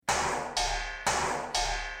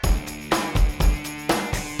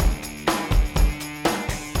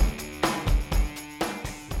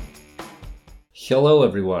Hello,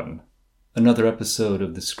 everyone. Another episode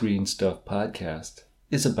of the Screen Stuff Podcast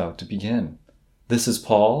is about to begin. This is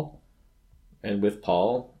Paul. And with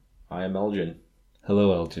Paul, I am Elgin.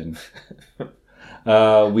 Hello, Elgin.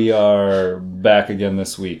 We are back again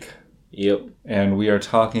this week. Yep. And we are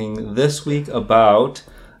talking this week about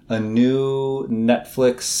a new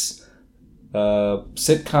Netflix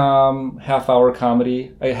sitcom, half-hour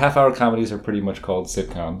comedy. Half-hour comedies are pretty much called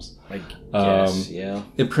sitcoms. I guess, yeah.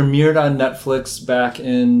 It premiered on Netflix back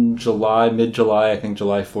in July, mid-July. I think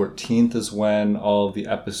July 14th is when all of the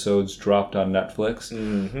episodes dropped on Netflix.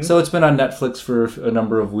 Mm-hmm. So it's been on Netflix for a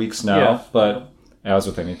number of weeks now. But as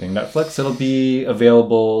with anything Netflix, it'll be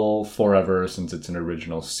available forever since it's an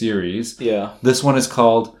original series. Yeah. This one is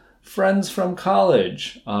called Friends from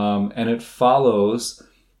College. And it follows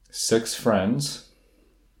 6 friends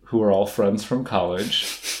who are all friends from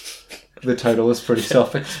college. The title is pretty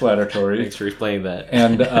self-explanatory. Thanks for explaining that.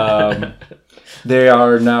 And they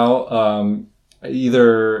are now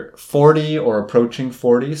either 40 or approaching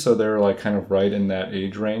 40, so they're like kind of right in that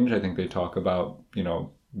age range. I think they talk about,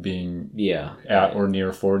 being at or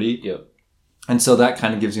near 40. Yep. And so that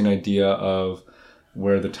kind of gives you an idea of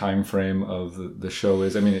where the time frame of the show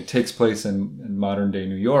is. I mean, it takes place in modern day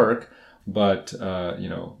New York, but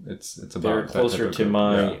it's about they're closer to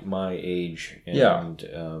my age.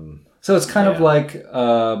 And, so it's kind of like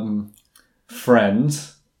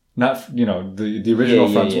Friends, not the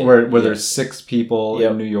original Friends, where there's 6 people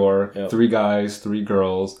in New York, 3 guys, 3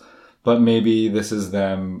 girls, but maybe this is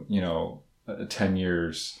them, 10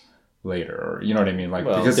 years later, or you know what I mean,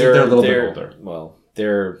 because they're a little bit older. Well,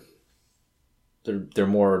 they're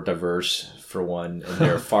more diverse for one, and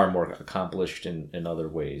they're far more accomplished in other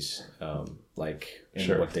ways.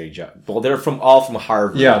 What they they're all from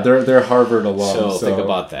Harvard. Yeah, they're Harvard alum. So think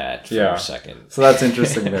about that for a second. So that's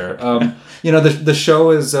interesting there. The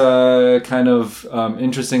show is kind of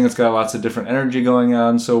interesting. It's got lots of different energy going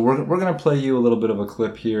on. So we're gonna play you a little bit of a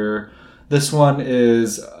clip here. This one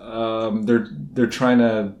is they're trying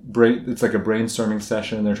to it's like a brainstorming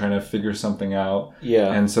session. They're trying to figure something out.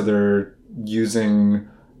 Yeah. And so they're using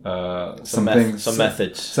some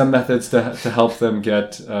methods to help them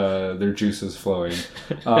get their juices flowing.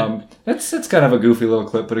 It's kind of a goofy little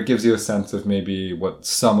clip, but it gives you a sense of maybe what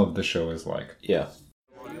some of the show is like. Yeah.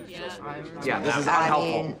 Yeah, this is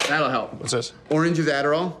unhelpful. That'll help. What's this? Orange is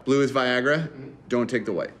Adderall, blue is Viagra. Don't take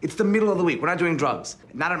the white. It's the middle of the week. We're not doing drugs.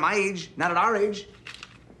 Not at my age. Not at our age.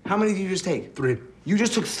 How many did you just take? 3. You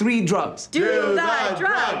just took 3 drugs. Do the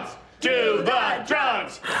drugs. Do the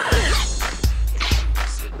drugs.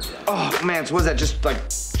 Oh, man, so what is that, just,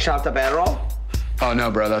 chopped up Adderall? Oh,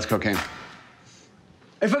 no, bro, that's cocaine. Are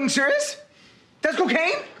you fucking serious? That's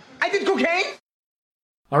cocaine? I did cocaine?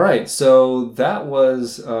 All right, so that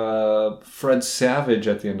was Fred Savage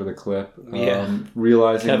at the end of the clip.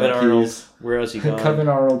 Realizing Kevin that Arnold. Where else he gone? Kevin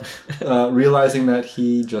Arnold realizing that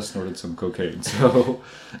he just snorted some cocaine. So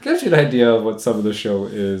it gives you an idea of what some of the show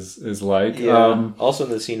is like. Yeah. Also in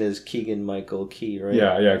the scene is Keegan-Michael Key, right?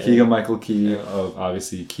 Yeah. Keegan-Michael Key of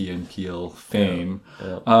obviously Key and Peele fame.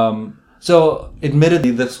 Yeah. So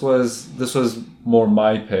admittedly, this was more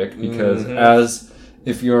my pick because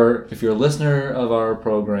if you're a listener of our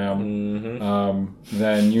program,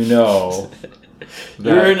 then you know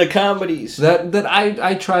that you're into comedies. That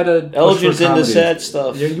I try to. Elgin's into sad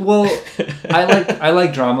stuff. Yeah, well, I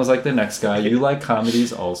like dramas like The Next Guy. You like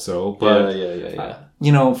comedies also, but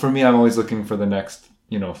yeah. For me, I'm always looking for the next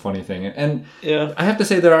funny thing, and I have to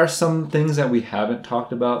say there are some things that we haven't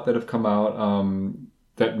talked about that have come out.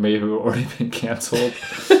 That may have already been canceled.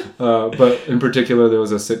 But in particular, there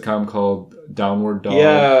was a sitcom called Downward Dog.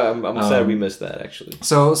 Yeah, I'm sad we missed that, actually.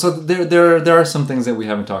 So there are some things that we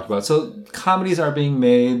haven't talked about. So comedies are being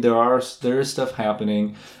made. There is stuff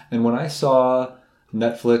happening. And when I saw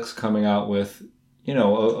Netflix coming out with, a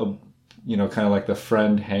kind of like the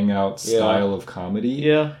friend hangout style of comedy.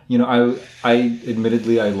 Yeah. I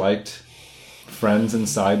admittedly I liked Friends and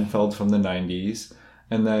Seinfeld from the 90s.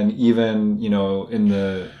 And then even, in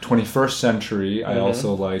the 21st century, I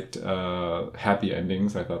also liked Happy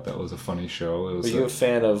Endings. I thought that was a funny show. Were you a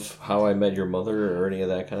fan of How I Met Your Mother or any of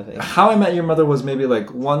that kind of thing? How I Met Your Mother was maybe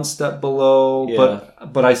like one step below,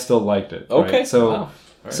 but I still liked it. Okay. Right? So, wow.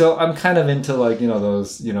 So I'm kind of into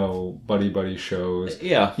those, buddy shows.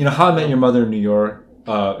 Yeah. How I Met Your Mother in New York.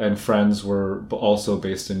 And Friends were also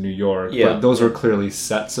based in New York, but those were clearly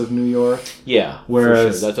sets of New York. Yeah,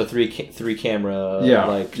 whereas for sure. That's a three camera,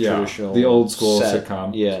 traditional, the old school set.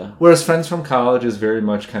 sitcom. Yeah. Whereas Friends from College is very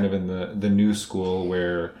much kind of in the new school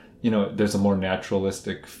where there's a more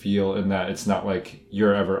naturalistic feel in that it's not like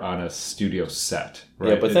you're ever on a studio set,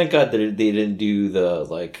 right? Yeah, but thank God that they didn't do the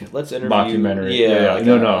let's interview mockumentary. Yeah,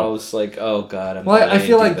 no. I was like, oh God, I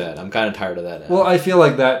feel like that. I'm kind of tired of that now. Well, I feel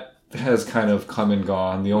like that has kind of come and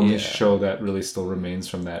gone. The only show that really still remains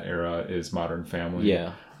from that era is Modern Family.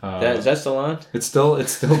 Yeah. Is that still on? It's still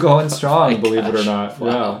going strong, believe it or not.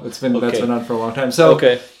 Wow. Yeah, that's been on for a long time. So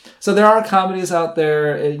So there are comedies out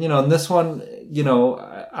there, and this one,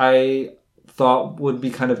 I thought would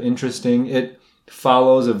be kind of interesting. It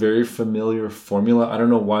follows a very familiar formula. I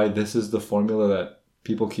don't know why this is the formula that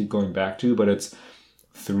people keep going back to, but it's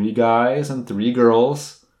 3 guys and 3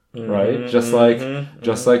 girls, right? Just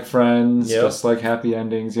like Friends, just like Happy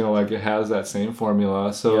Endings, it has that same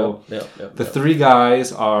formula. So the 3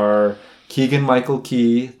 guys are Keegan-Michael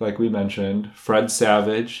Key, like we mentioned, Fred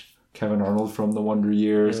Savage, Kevin Arnold from The Wonder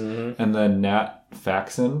Years, and then Nat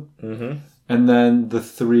Faxon. And then the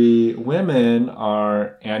 3 women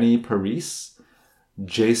are Annie Parise,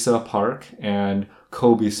 Jasa Park, and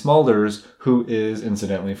Kobe Smulders, who is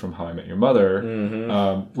incidentally from How I Met Your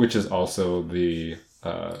Mother, which is also the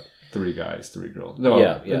 3 guys, 3 girls. No,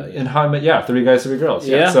 in How I Met, 3 guys, 3 girls.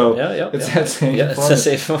 Yeah, so it's that same. Yeah, it's the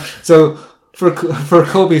same. So for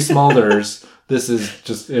Kobe Smulders, this is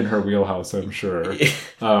just in her wheelhouse, I'm sure.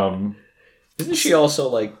 Isn't she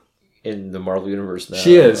also in the Marvel universe now?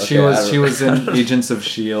 She is. Okay, she was in Agents of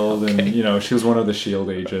S.H.I.E.L.D. and she was one of the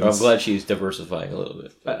S.H.I.E.L.D. agents. I'm glad she's diversifying a little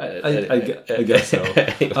bit. I guess so.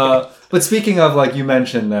 But speaking of, you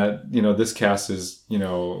mentioned that this cast is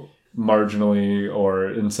marginally or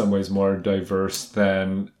in some ways more diverse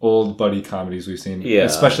than old buddy comedies we've seen,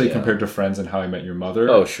 especially compared to Friends and How I Met Your Mother.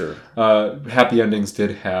 Oh, sure. Happy Endings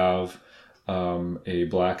did have a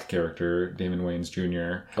black character, Damon Wayans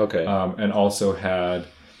Jr. Okay. And also had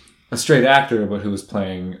a straight actor, but who was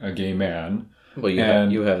playing a gay man. Well, you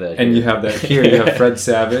have that here. And you have that here. You have Fred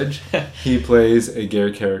Savage. He plays a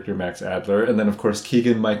gay character, Max Adler. And then, of course,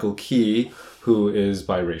 Keegan-Michael Key, who is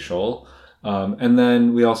biracial. And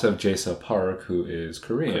then we also have Jasa Park, who is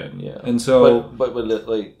Korean. Yeah. And so... But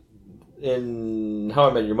in How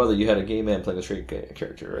I Met Your Mother, you had a gay man playing a straight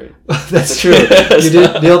character, right? That's true. You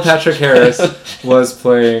did. Neil Patrick Harris was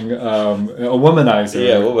playing a womanizer.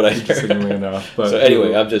 Yeah, womanizer. Interestingly enough. But so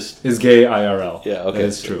anyway, I'm just... is gay IRL. Yeah, okay.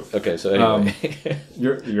 It's true. Okay, so anyway.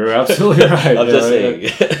 You're absolutely right. I'm just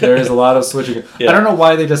saying. There is a lot of switching. Yeah. I don't know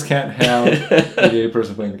why they just can't have a gay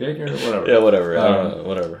person playing the gay character. Whatever. Yeah, whatever. I don't know.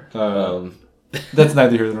 Whatever. That's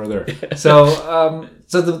neither here nor there. So,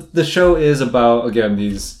 so the show is about, again,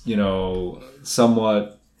 these, very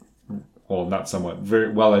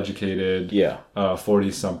well educated,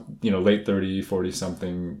 40-something, late 30,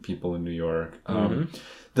 40-something people in New York.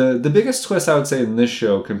 The biggest twist I would say in this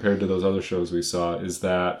show compared to those other shows we saw is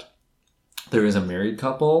that there is a married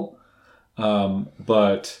couple,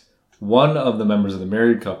 but one of the members of the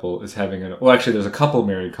married couple is having actually there's a couple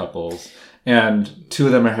married couples, and 2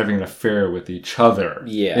 of them are having an affair with each other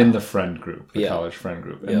in the friend group, the college friend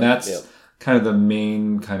group. And that's kind of the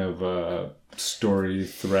main kind of story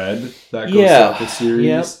thread that goes throughout the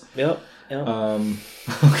series. Yep.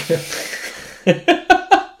 Okay.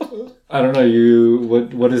 I don't know,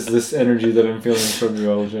 what is this energy that I'm feeling from you,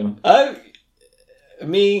 Elgin? I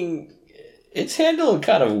mean... It's handled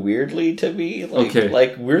kind of weirdly to me.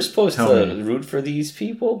 Like we're supposed to root for these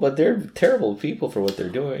people, but they're terrible people for what they're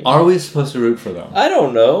doing. Are we supposed to root for them? I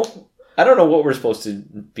don't know. I don't know what we're supposed to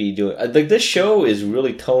be doing. This show is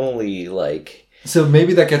really tonally So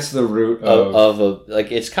maybe that gets to the root of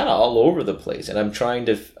it's kind of all over the place, and I'm trying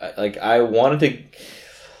to I wanted to.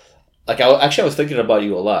 I was thinking about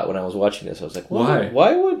you a lot when I was watching this. I was like, what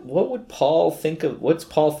would Paul think of? What's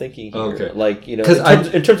Paul thinking here? Okay.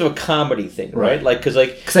 In terms of a comedy thing, right? Because I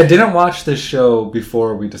didn't watch this show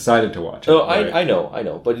before we decided to watch it. Oh, right? I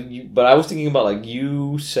know. But I was thinking about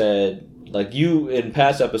you said. You in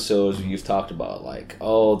past episodes you've talked about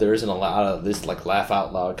there isn't a lot of this laugh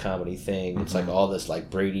out loud comedy thing. It's all this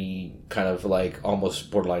Brady kind of almost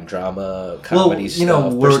borderline drama comedy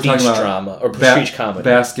stuff. We're talking about drama or prestige comedy.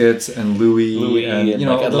 Baskets and Louis and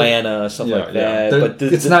Atlanta stuff like that. But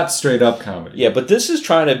it's not straight up comedy. Yeah, but this is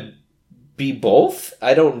trying to be both.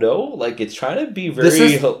 I don't know. It's trying to be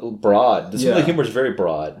very broad. This humor is very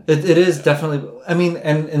broad. It is definitely. I mean,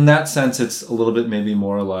 and in that sense, it's a little bit maybe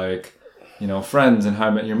more like. Friends and How I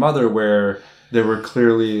Met Your Mother, where there were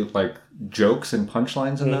clearly jokes and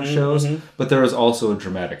punchlines in those shows, but there was also a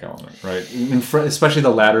dramatic element, right? Especially the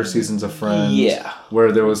latter seasons of Friends,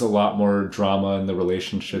 where there was a lot more drama in the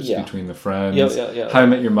relationships between the friends. How I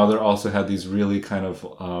Met Your Mother also had these really kind of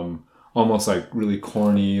almost like really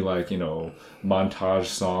corny, like, you know, montage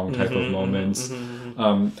song type of moments.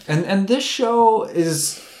 And this show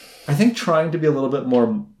is, I think, trying to be a little bit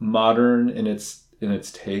more modern in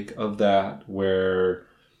its take of that, where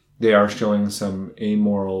they are showing some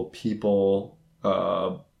amoral people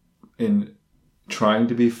in trying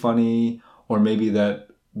to be funny, or maybe that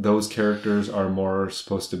those characters are more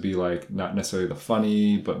supposed to be like not necessarily the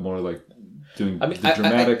funny, but more like doing the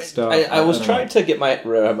dramatic stuff. I was trying to get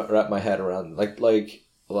wrap my head around like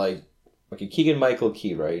Keegan-Michael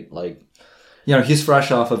Key, right? Like, you know, he's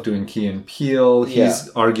fresh off of doing Key and Peele. He's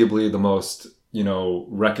arguably the most, you know,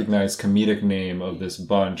 recognized comedic name of this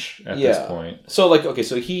bunch at this point. So like, okay,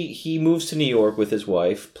 so he moves to New York with his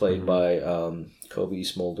wife, played by Kobe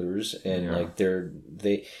Smulders, and like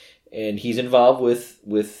and he's involved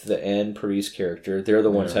with the Anne Parise character. They're the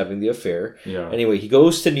ones having the affair. Yeah. Anyway, he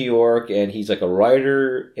goes to New York, and he's like a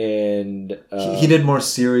writer, and he did more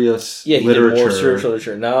serious literature. He did more serious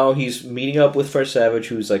literature. Now he's meeting up with Fred Savage,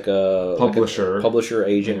 who's like a publisher,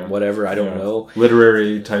 agent, whatever. I don't know.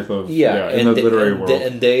 Literary type of in the literary world.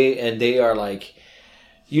 And they are like,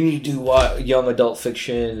 you need to do young adult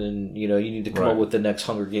fiction, and you know you need to come up with the next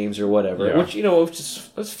Hunger Games or whatever. Which, you know,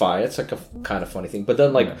 that's fine. It's like a kind of funny thing. But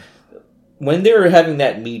then like when they were having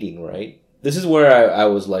that meeting, right? This is where I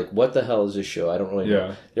was like, what the hell is this show? I don't really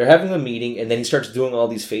know. They're having a meeting, and then he starts doing all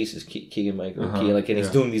these faces, Keegan-Michael Key, like, and he's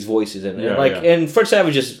doing these voices, and Fred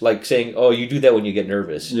Savage is like saying, "Oh, you do that when you get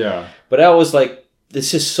nervous." Yeah. But I was like,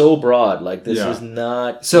 this is so broad. Like, this is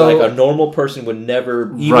not like a normal person would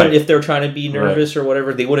never, even if they're trying to be nervous or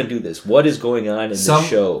whatever, they wouldn't do this. What is going on in this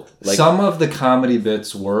show? Like, some of the comedy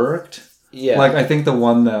bits worked. Yeah. Like, I think the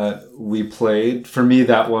one that we played, for me,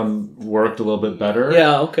 that one worked a little bit better.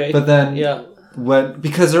 Yeah, okay. But then,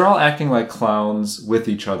 because they're all acting like clowns with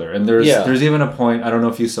each other. And there's even a point, I don't know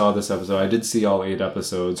if you saw this episode, I did see all 8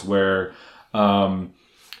 episodes, where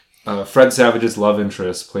Fred Savage's love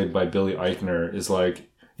interest, played by Billy Eichner, is like,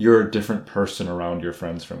 you're a different person around your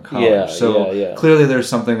friends from college. Clearly there's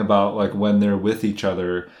something about, like, when they're with each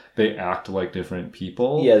other, they act like different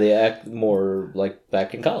people. Yeah, they act more like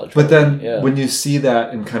back in college. But then when you see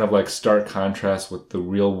that in kind of like stark contrast with the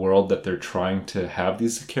real world that they're trying to have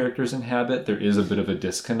these characters inhabit, there is a bit of a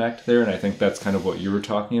disconnect there, and I think that's kind of what you were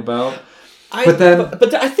talking about. But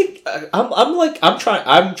I think I'm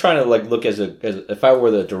trying to like look as if I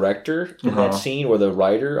were the director in that scene or the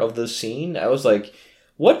writer of the scene, I was like,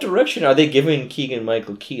 what direction are they giving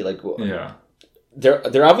Keegan-Michael Key? Like,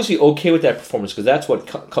 they're obviously okay with that performance because that's what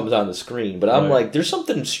comes on the screen. But I'm like, there's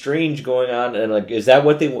something strange going on, and like, is that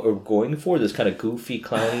what they were going for? This kind of goofy,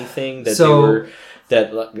 clowny thing that they were.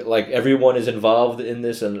 That like everyone is involved in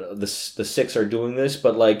this, and the 6 are doing this,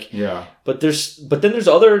 but like But then there's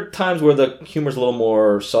other times where the humor's a little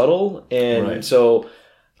more subtle, and so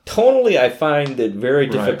tonally I find it very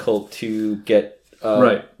difficult to get.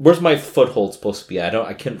 Where's my foothold supposed to be?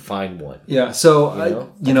 I couldn't find one. Yeah, so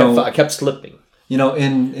I kept slipping. You know,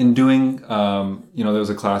 in doing, you know, there was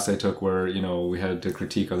a class I took where, you know, we had to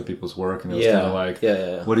critique other people's work, and it was kind of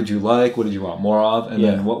like, what did you like? What did you want more of? And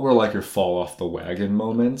then what were like your fall off the wagon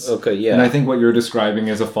moments? Okay, yeah. And I think what you're describing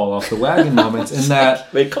is a fall off the wagon moments in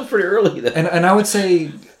that... It comes pretty early then. And I would say,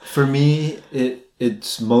 for me,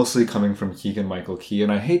 it's mostly coming from Keegan-Michael Key,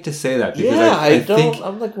 and I hate to say that because I think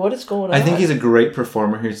I'm like, what is going on? I think he's a great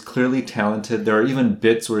performer. He's clearly talented. There are even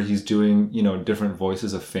bits where he's doing, you know, different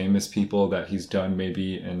voices of famous people that he's done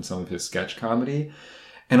maybe in some of his sketch comedy.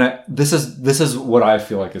 And this is what I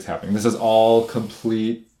feel like is happening. This is all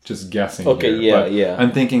complete just guessing. Okay, here.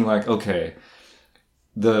 I'm thinking like, okay,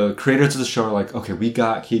 the creators of the show are like, okay, we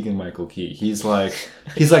got Keegan-Michael Key. He's like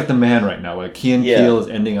the man right now. Like, Key and Peele is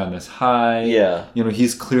ending on this high. Yeah. You know,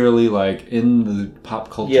 he's clearly like in the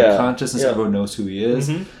pop culture consciousness. Everyone knows who he is.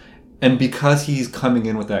 Mm-hmm. And because he's coming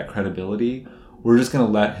in with that credibility, we're just going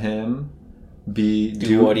to let him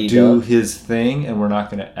do his thing, and we're not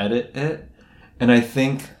going to edit it. And I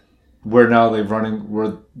think where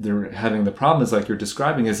they're having the problem is like you're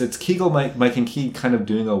describing is it's Mike and Key kind of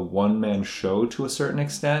doing a one-man show to a certain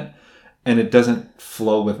extent, and it doesn't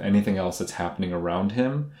flow with anything else that's happening around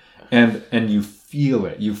him, and you feel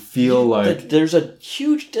it. You feel like there's a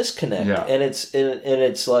huge disconnect, and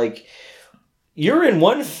it's like you're in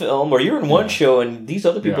one film or you're in one show, and these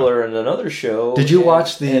other people are in another show. Did you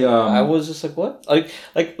watch the? I was just like, what?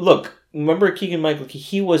 Like look. Remember Keegan-Michael Key?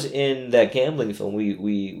 He was in that gambling film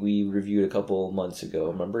we reviewed a couple months ago.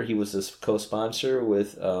 Remember, he was this co-sponsor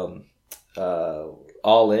with All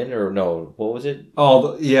In, or no? What was it?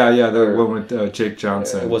 The one with Jake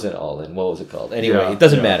Johnson. It wasn't All In. What was it called? Anyway, it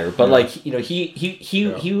doesn't matter. But like, you know,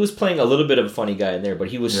 he was playing a little bit of a funny guy in there, but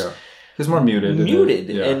he was. Yeah. He's more muted.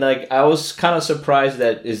 And like I was kind of surprised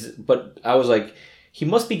but I was like, he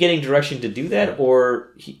must be getting direction to do that,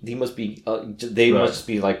 or he must be. They must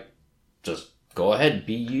be like, just go ahead,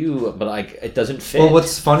 be you. But like, it doesn't fit. Well,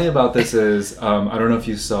 what's funny about this is I don't know if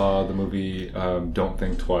you saw the movie Don't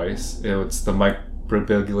Think Twice. It's the Mike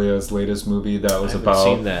Birbiglia's latest movie that was about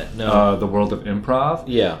seen that. No. The world of improv.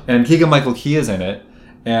 Yeah, and Keegan-Michael Key is in it,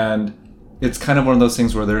 and it's kind of one of those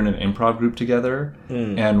things where they're in an improv group together,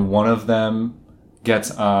 and one of them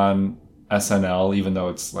gets on SNL, even though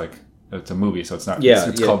it's like it's a movie, so it's not. Yeah,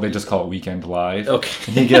 it's called. They just call it Weekend Live. Okay,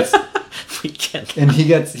 and he gets. Weekend. And he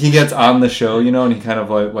gets on the show, and he kind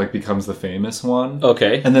of like becomes the famous one.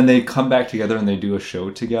 Okay. And then they come back together and they do a show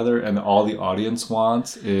together, and all the audience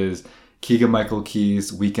wants is Keegan-Michael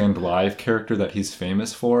Key's Weekend Live character that he's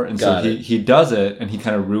famous for. And so he does it, and he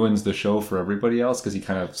kind of ruins the show for everybody else because he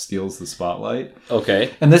kind of steals the spotlight.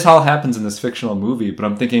 Okay. And this all happens in this fictional movie, but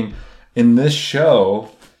I'm thinking in this show,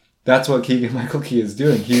 that's what Keegan-Michael Key is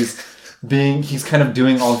doing. He's kind of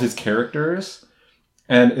doing all of his characters.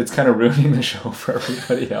 And it's kind of ruining the show for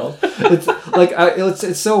everybody else. It's like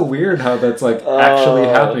it's so weird how that's like actually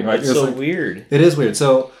happening. Like it's so like, weird. It is weird.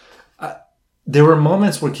 So there were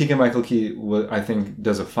moments where Keegan-Michael Key, I think,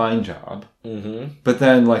 does a fine job. Mm-hmm. But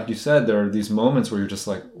then, like you said, there are these moments where you're just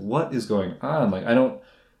like, "What is going on?" Like I don't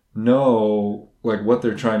know like what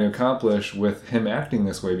they're trying to accomplish with him acting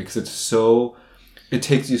this way because it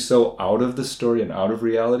takes you so out of the story and out of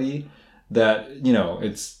reality that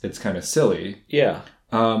it's kind of silly. Yeah.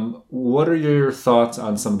 What are your thoughts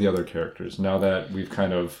on some of the other characters now that we've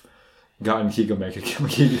kind of gotten Keegan-Michael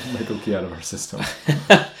Key out of our system?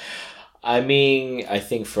 I mean, I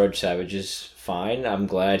think Fred Savage is fine. I'm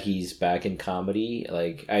glad he's back in comedy.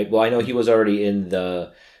 Like, I know he was already in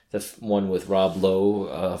the one with Rob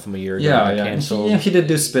Lowe from a year ago. Yeah. Canceled. He did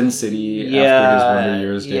do Spin City after his Wonder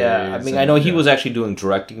Years days. Yeah, I mean, I know he was actually doing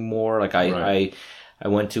directing more. Like, I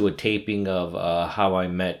went to a taping of How I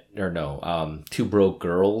Met, Two Broke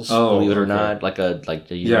Girls, believe it or not, like a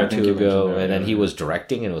year or two ago, and then he was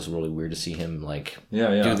directing, and it was really weird to see him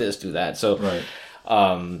do this, do that. So,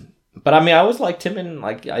 but I mean, I always liked him, and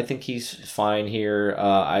like I think he's fine here.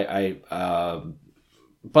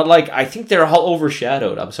 But like I think they're all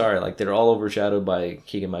overshadowed. I'm sorry, like they're all overshadowed by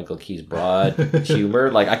Keegan-Michael Key's broad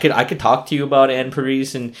humor. Like I could talk to you about Anne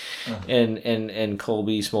Parise and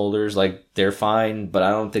Colby Smulders. Like they're fine, but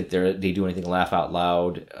I don't think they do anything laugh out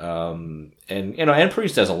loud. And Anne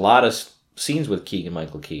Parise does a lot of scenes with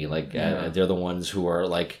Keegan-Michael Key. Like they're the ones who are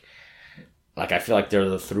like I feel like they're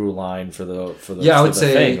the through line for the I would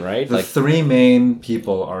say thing, right? The three main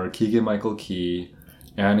people are Keegan-Michael Key,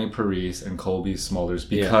 Annie Parise, and Colby Smulders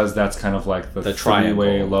because that's kind of like the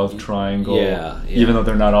three-way love triangle. Yeah. Even though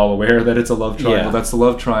they're not all aware that it's a love triangle, that's the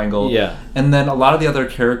love triangle. Yeah. And then a lot of the other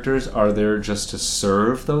characters are there just to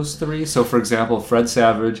serve those three. So, for example, Fred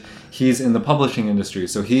Savage, he's in the publishing industry,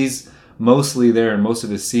 so he's mostly there, and most of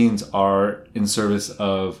his scenes are in service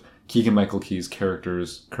of Keegan-Michael Key's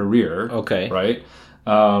character's career. Okay. Right?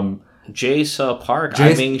 Jaisa Park.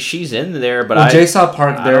 I mean, she's in there, but Jaisa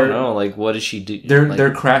Park. I don't know. Like, what does she do?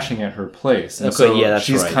 They're crashing at her place. And that's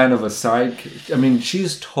she's right. kind of a side. I mean,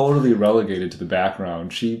 she's totally relegated to the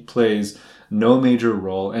background. She plays no major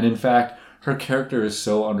role, and in fact, her character is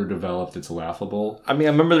so underdeveloped it's laughable. I mean,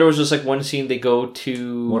 I remember there was just like one scene they go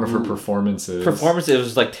to one of her performances. It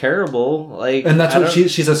was like terrible. Like, and that's what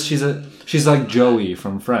she's like Joey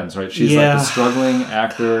from Friends, right? She's like a struggling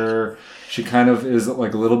actor. She kind of is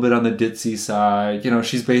like a little bit on the ditzy side.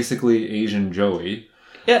 She's basically Asian Joey.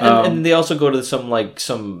 Yeah, and they also go to some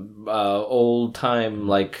old time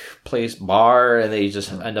place bar, and they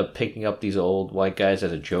just end up picking up these old white guys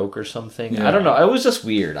as a joke or something. Yeah. I don't know. It was just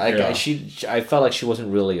weird. I felt like she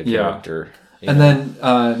wasn't really a character. And then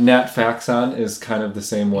Nat Faxon is kind of the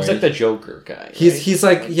same way. He's like the Joker guy. Right? He's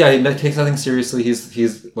like he takes nothing seriously.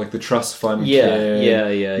 He's like the trust fund kid.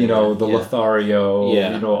 The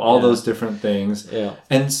Lothario. All those different things. Yeah.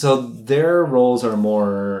 And so their roles are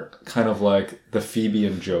more kind of like the Phoebe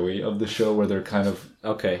and Joey of the show, where they're kind of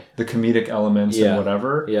the comedic elements and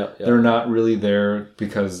whatever. Yeah. They're not really there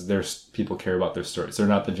because people care about their stories. They're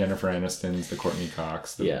not the Jennifer Anistons, the Courtney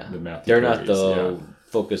Cox, the Matthew. They're not the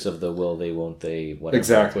focus of the will they, won't they, whatever.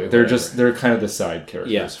 Exactly. They're kind of the side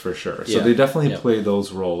characters for sure. So they definitely play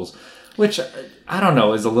those roles, which I don't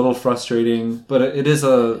know is a little frustrating, but it is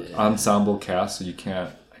a ensemble cast, so you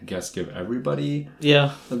can't, I guess, give everybody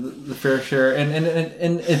the fair share. And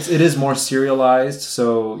it is more serialized,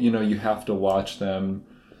 so you have to watch them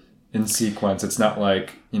in sequence. It's not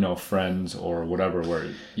like Friends or whatever, where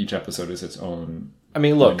each episode is its own I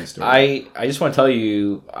mean, look, I just want to tell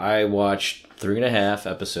you, I watched 3.5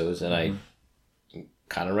 episodes, and I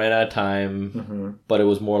kind of ran out of time, but it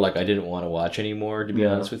was more like I didn't want to watch anymore, to be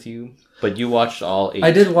honest with you. But you watched all 8.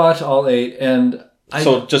 I did watch all 8, and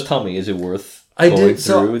so just tell me, is it worth going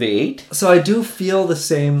through the 8? So I do feel the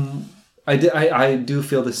same. I do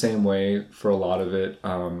feel the same way for a lot of it.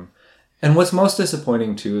 And what's most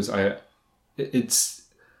disappointing too is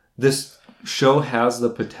this show has the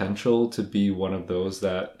potential to be one of those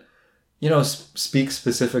that, you know, speak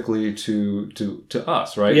specifically to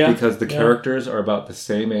us, right? Yeah, because the characters are about the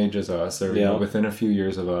same age as us. They're you know, within a few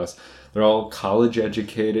years of us. They're all college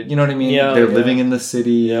educated. You know what I mean? Yeah, they're living in the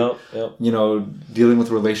city. You know, dealing with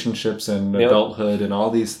relationships and adulthood and all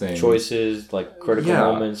these things. Choices, like critical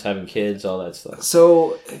moments, having kids, all that stuff.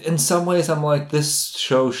 So in some ways, I'm like, this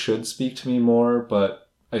show should speak to me more, but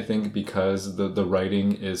I think because the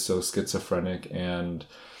writing is so schizophrenic and,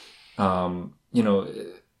 you know,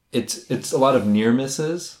 it's a lot of near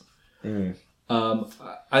misses.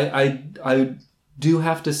 I do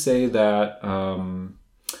have to say that.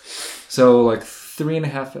 So like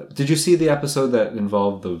 3.5. Did you see the episode that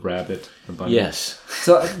involved the rabbit? The bunny? Yes.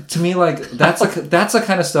 So to me, like that's the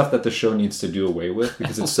kind of stuff that the show needs to do away with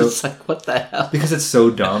because it's so. It's like, what the hell? Because it's so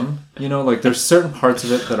dumb. You know, like there's certain parts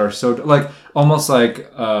of it that are so like almost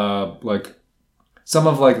like some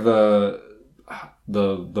of like the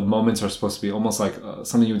moments are supposed to be almost like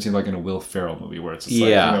something you would see like in a Will Ferrell movie where it's just like,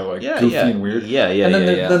 you know, like goofy and weird.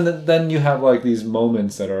 And then you have like these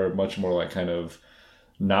moments that are much more like kind of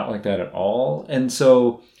not like that at all. And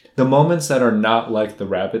so the moments that are not like the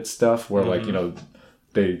rabbit stuff where like, you know,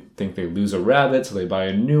 they think they lose a rabbit, so they buy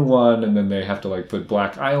a new one, and then they have to like put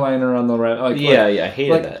black eyeliner on the rabbit. Like, I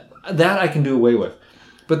hated that. That I can do away with.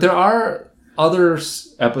 But there are other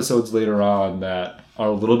episodes later on that are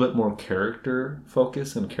a little bit more character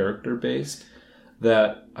focused and character based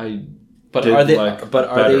that I are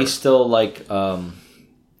they still like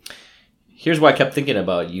here's why I kept thinking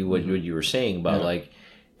about you what you were saying about like,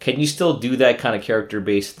 can you still do that kind of character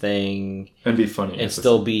based thing and be funny and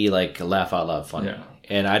still be like laugh out loud funny? Yeah.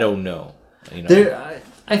 And I don't know. You know,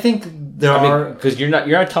 I think there are because you're not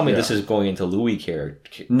telling me this is going into Louis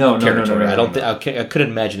character. No. I don't think I couldn't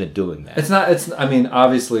imagine it doing that. It's not. It's I mean,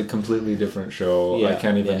 obviously, completely different show. Yeah, I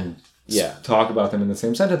can't even talk about them in the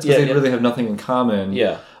same sentence because they really have nothing in common.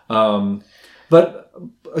 Yeah. But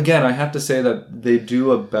again, I have to say that they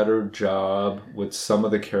do a better job with some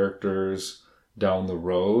of the characters down the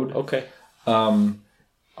road. Okay.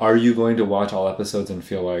 Are you going to watch all episodes and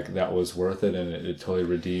feel like that was worth it and it totally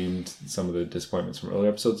redeemed some of the disappointments from earlier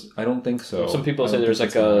episodes? I don't think so. Some people say there's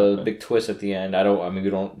like a big twist at the end.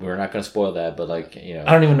 We're not going to spoil that, but like, you know.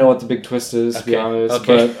 I don't even know what the big twist is, to be honest.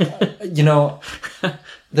 Okay. But, you know,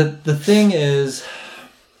 the thing is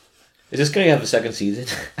this going to have a second season?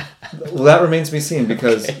 Well, that remains to be seen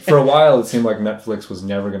because for a while it seemed like Netflix was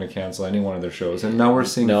never going to cancel any one of their shows, and now we're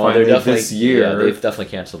seeing finally this year they've definitely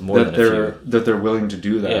canceled more than a few. That they're willing to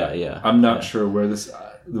do that. Yeah. I'm not sure where this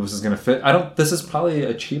is going to fit. This is probably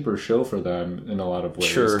a cheaper show for them in a lot of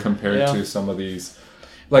ways compared to some of these.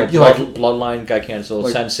 Like Bloodline got canceled,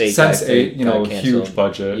 like Sense8, you know, huge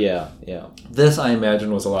budget. Yeah. This I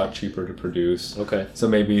imagine was a lot cheaper to produce. Okay. So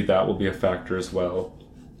maybe that will be a factor as well.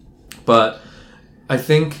 But I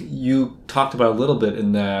think you talked about a little bit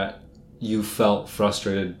in that you felt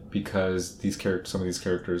frustrated because some of these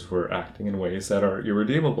characters were acting in ways that are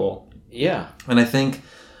irredeemable. Yeah. And I think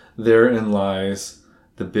therein lies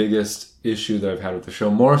the biggest issue that I've had with the show,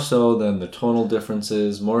 more so than the tonal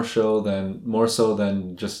differences, more so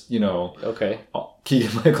than just, you know,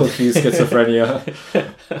 Keegan-Michael Key's schizophrenia.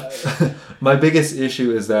 My biggest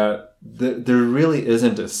issue is that there really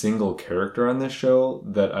isn't a single character on this show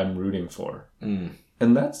that I'm rooting for.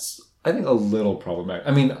 And that's, I think, a little problematic.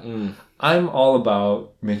 I mean, I'm all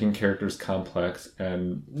about making characters complex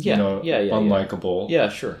and, unlikable. Yeah,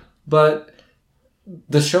 sure. But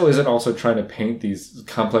the show isn't also trying to paint these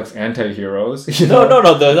complex anti-heroes.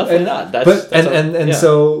 No, they're definitely not.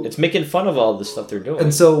 So it's making fun of all the stuff they're doing.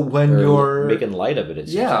 And so when you're making light of it,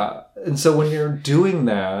 and so when you're doing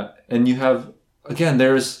that, and you have, again,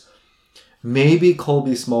 there's maybe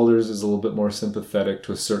Colby Smulders is a little bit more sympathetic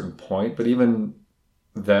to a certain point, but even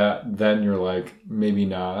that, then you're like, maybe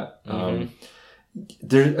not.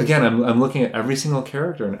 There again, I'm looking at every single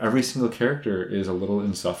character, and every single character is a little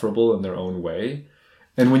insufferable in their own way.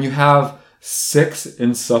 And when you have 6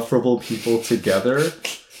 insufferable people together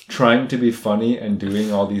trying to be funny and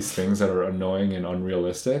doing all these things that are annoying and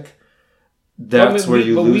unrealistic, that's where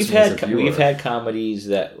you lose me as a viewer. We've had comedies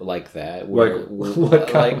that like that. Where, what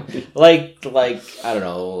comedy? Like I don't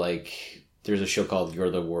know, like there's a show called You're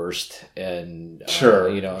the Worst, and Sure,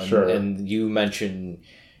 you know, sure. and you mentioned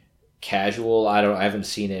Casual. I haven't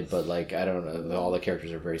seen it, but like I don't know, all the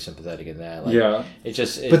characters are very sympathetic in that. Like, Yeah. it's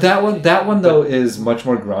just. But that one though is much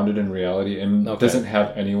more grounded in reality and Okay. doesn't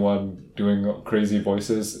have anyone doing crazy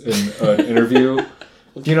voices in an interview.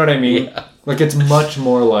 Do you know what I mean? Yeah. Like it's much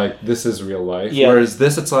more like this is real life. Yeah. Whereas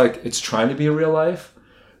this, it's like it's trying to be a real life,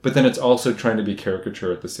 but then it's also trying to be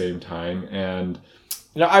caricature at the same time. And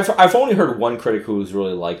You know, I've only heard one critic who's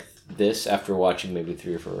really liked this after watching maybe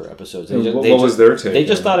 3 or 4 episodes. what was their take? They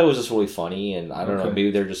just thought it was just really funny, and I don't know, Okay.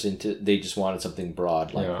 maybe they're just they just wanted something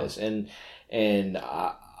broad like Yeah. this, and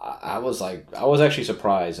I was actually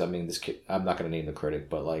surprised. I mean, I'm not going to name the critic,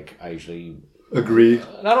 but like I usually. Agree.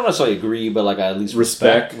 And I don't necessarily agree, but like I at least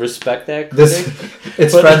Respect that critic. This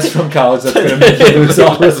it's friends from college that's gonna make you lose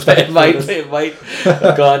all respect. it might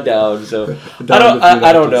have gone down. So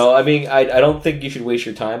I don't know. I mean, I don't think you should waste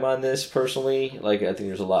your time on this personally. Like I think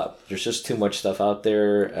there's just too much stuff out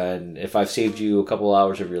there, and if I've saved you a couple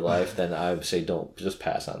hours of your life, then I would say don't just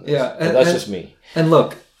pass on this. Yeah, But that's just me. And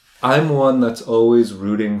look, I'm one that's always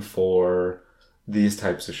rooting for these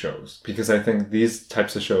types of shows because I think these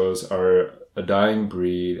types of shows are a dying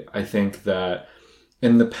breed. I think that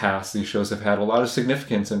in the past these shows have had a lot of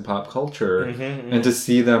significance in pop culture, and to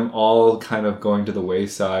see them all kind of going to the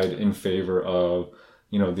wayside in favor of,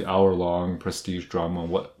 you know, the hour-long prestige drama,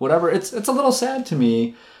 whatever, it's a little sad to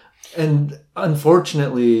me. And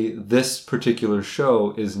unfortunately, this particular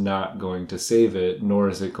show is not going to save it, nor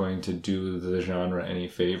is it going to do the genre any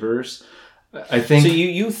favors. I think. So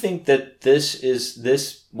you think that this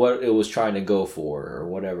is what it was trying to go for, or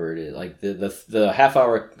whatever it is? Like the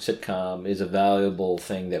half-hour sitcom is a valuable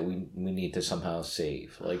thing that we need to somehow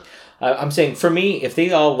save. Like I'm saying, for me, if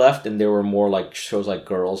they all left and there were more like shows like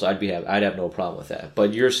Girls, I'd have no problem with that.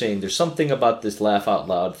 But you're saying there's something about this laugh out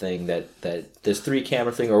loud thing that this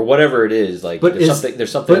 3-camera thing or whatever it is. Like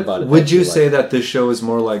there's something about it. Would you say that this show is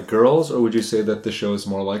more like Girls, or would you say that the show is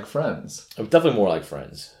more like Friends? Definitely more like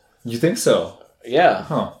Friends. You think so? Yeah.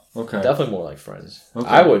 Huh. Okay. Definitely more like Friends. Okay.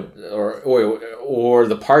 I would, or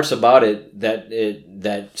the parts about it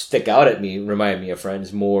that stick out at me remind me of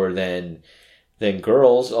Friends more than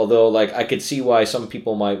Girls. Although, like, I could see why some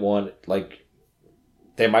people might want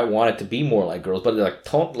they might want it to be more like Girls,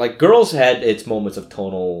 but like Girls had its moments of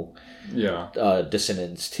tonal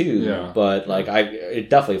dissonance too. Yeah. But like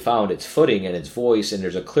it definitely found its footing and its voice, and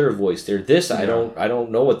there's a clear voice there. This I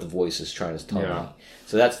don't know what the voice is trying to tell me.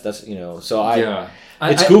 So that's you know. So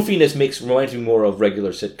its goofiness reminds me more of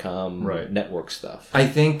regular sitcom network stuff. I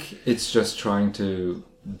think it's just trying to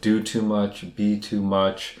do too much, be too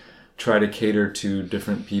much, try to cater to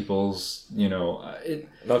different people's, you know.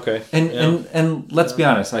 Okay. And let's be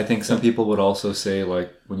honest, I think some people would also say,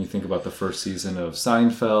 like, when you think about the first season of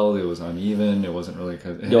Seinfeld, it was uneven. It wasn't really...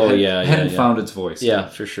 It hadn't found its voice. Yeah,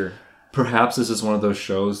 for sure. Perhaps this is one of those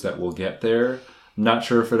shows that will get there. Not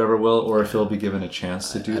sure if it ever will, or if it'll be given a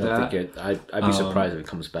chance to do that. I'd be surprised if it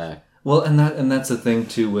comes back. Well, and that's the thing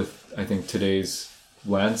too with, I think, today's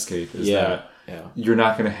landscape is that you're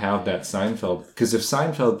not going to have that Seinfeld, because if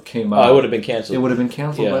Seinfeld came out, it would have been canceled. It would have been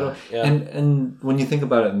canceled. Yeah. And when you think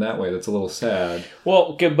about it in that way, that's a little sad. Well,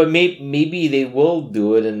 okay, but maybe they will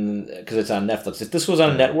do it because it's on Netflix. If this was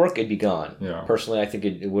on a network, it'd be gone. Yeah. Personally, I think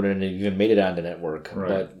it wouldn't have even made it on the network. Right.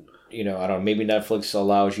 But you know, I don't know. Maybe Netflix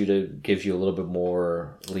gives you a little bit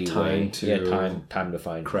more leeway, time to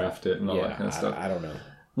find craft it and all that kind of stuff. I don't know.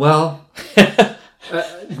 Well,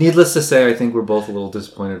 needless to say, I think we're both a little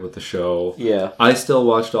disappointed with the show. Yeah, I still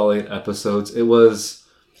watched all 8 episodes. It was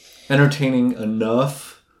entertaining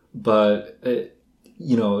enough, but to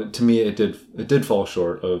me, it did fall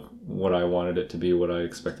short of what I wanted it to be, what I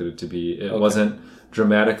expected it to be. It wasn't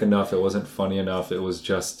dramatic enough. It wasn't funny enough. It was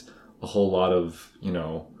just a whole lot of,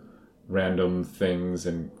 random things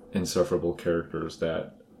and insufferable characters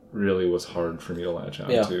that really was hard for me to latch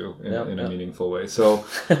onto in a meaningful way. So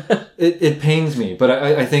it pains me, but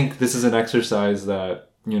I think this is an exercise that,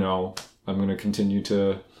 I'm going to continue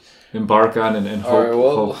to embark on and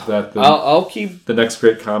hope that I'll keep the next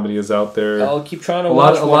great comedy is out there. I'll keep trying to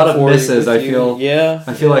watch a lot of misses. I feel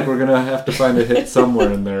like we're gonna have to find a hit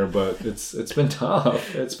somewhere in there, but it's been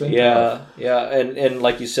tough. It's been tough. And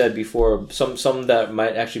like you said before, some that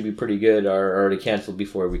might actually be pretty good are already canceled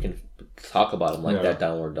before we can talk about them, like that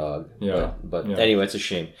Downward Dog. But anyway, it's a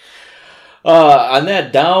shame. On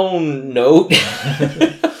that down note,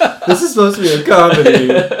 this is supposed to be a comedy.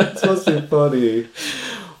 It's supposed to be funny.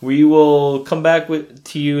 We will come back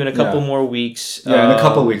to you in a couple more weeks. Yeah, in a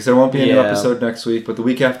couple weeks. There won't be a new episode next week, but the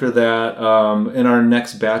week after that, in our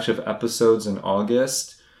next batch of episodes in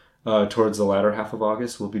August, towards the latter half of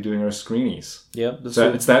August, we'll be doing our Screenies. Yep.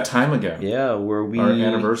 It's that time again. Yeah, where we... Our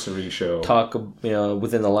anniversary show. Talk,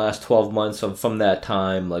 within the last 12 months from that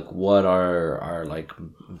time, like, what are our, like,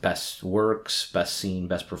 best works, best scene,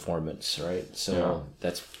 best performance, right? So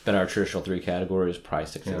that's been our traditional 3 categories, probably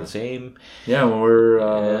stick to the same. Yeah,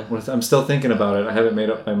 I'm still thinking about it. I haven't made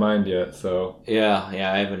up my mind yet, so... Yeah,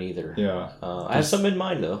 I haven't either. Yeah. I have some in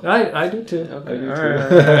mind, though. I do, too. Okay. I do, too.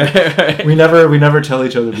 Right. We never tell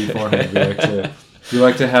each other beforehand. We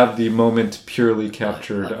like to have the moment purely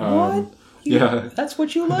captured. What? That's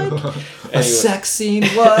what you like? A sex scene?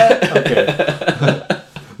 What? Okay.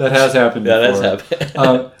 That has happened before. Yeah, that's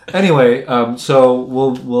happened. Anyway, so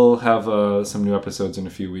we'll have some new episodes in a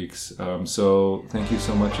few weeks. So thank you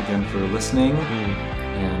so much again for listening.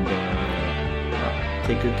 And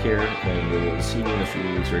take good care, and we'll see you in a few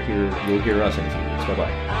weeks. You'll hear us in a few weeks.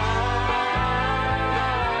 Bye-bye.